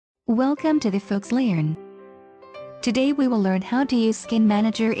Welcome to the FoxLearn. Today we will learn how to use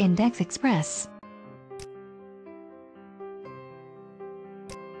SkinManager in DevExpress.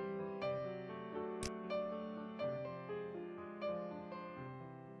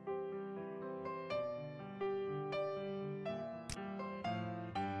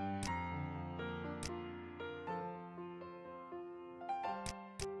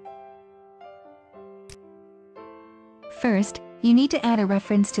 First, you need to add a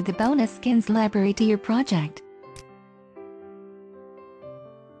reference to the bonus skins library to your project.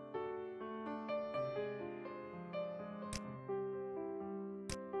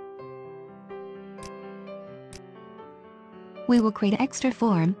 We will create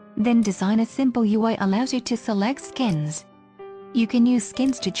Xtraform, then design a simple UI allows you to select skins. You can use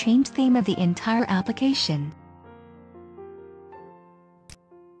skins to change theme of the entire application.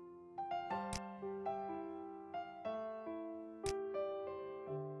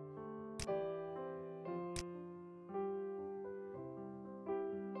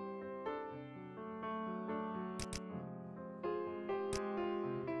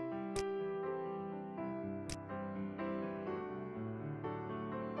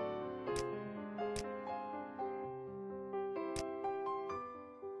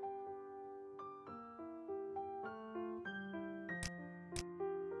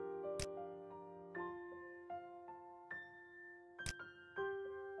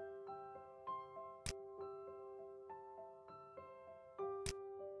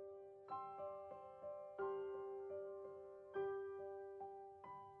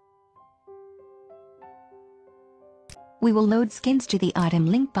 We will load skins to the item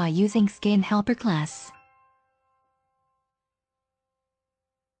link by using Skin Helper class.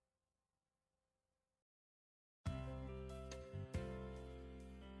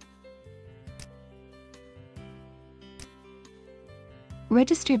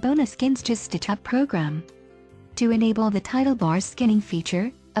 Register bonus skins to StitchUp program. To enable the title bar skinning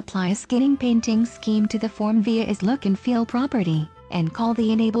feature, apply a skinning painting scheme to the form via its look and feel property, and call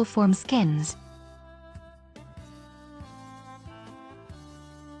the enable form skins.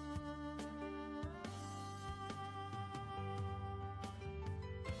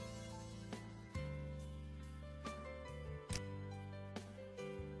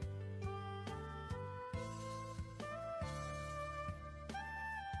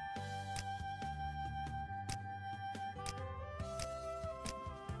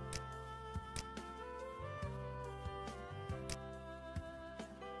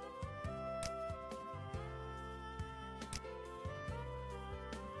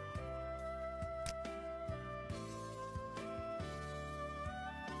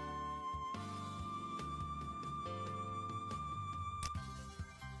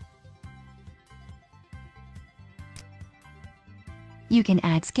 You can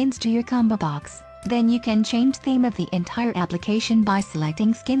add skins to your combo box, then you can change theme of the entire application by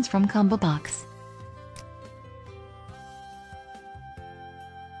selecting skins from combo box.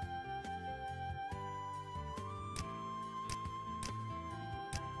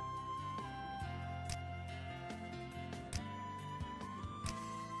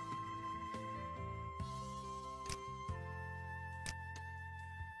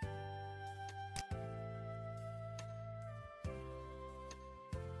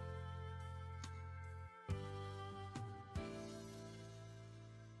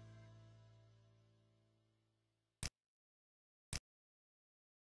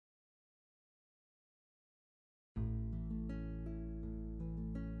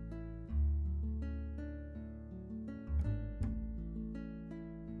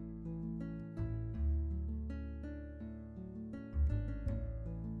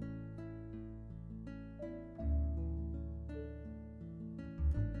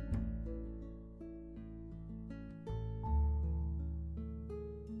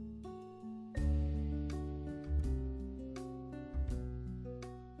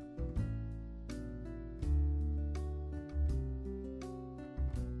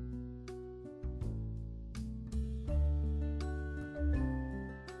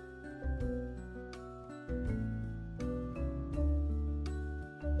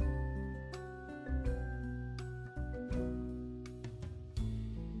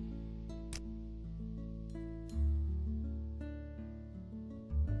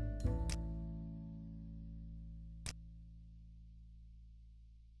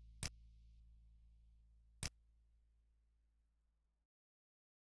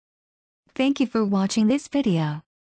 Thank you for watching this video.